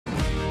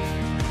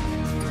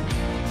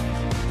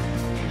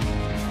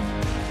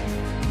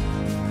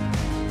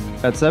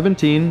At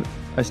 17,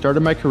 I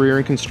started my career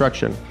in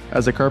construction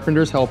as a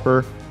carpenter's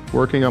helper,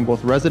 working on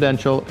both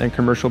residential and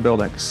commercial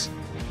buildings.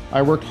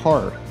 I worked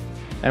hard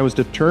and was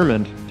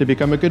determined to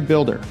become a good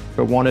builder,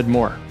 but wanted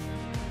more.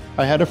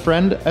 I had a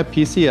friend at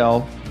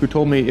PCL who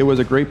told me it was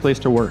a great place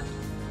to work,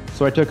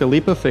 so I took a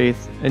leap of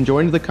faith and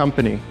joined the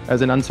company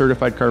as an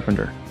uncertified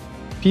carpenter.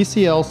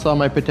 PCL saw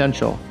my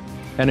potential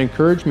and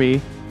encouraged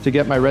me to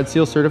get my Red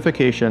Seal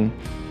certification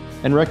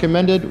and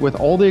recommended, with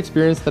all the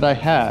experience that I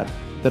had,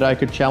 that I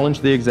could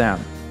challenge the exam.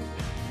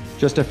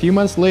 Just a few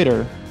months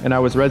later, and I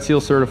was Red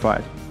Seal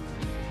certified.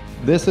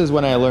 This is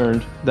when I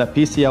learned that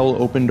PCL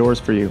will open doors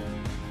for you,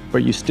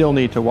 but you still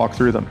need to walk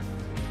through them.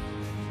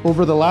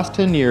 Over the last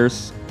 10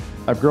 years,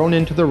 I've grown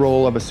into the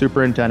role of a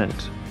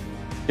superintendent,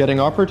 getting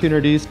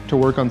opportunities to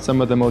work on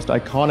some of the most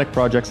iconic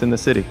projects in the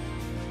city.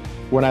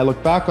 When I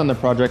look back on the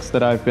projects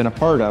that I've been a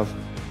part of,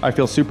 I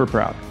feel super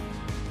proud.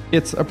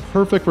 It's a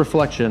perfect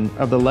reflection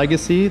of the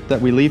legacy that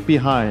we leave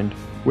behind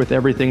with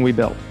everything we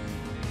build.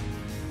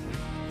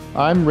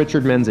 I'm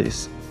Richard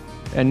Menzies,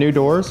 and new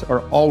doors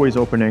are always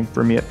opening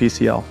for me at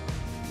PCL.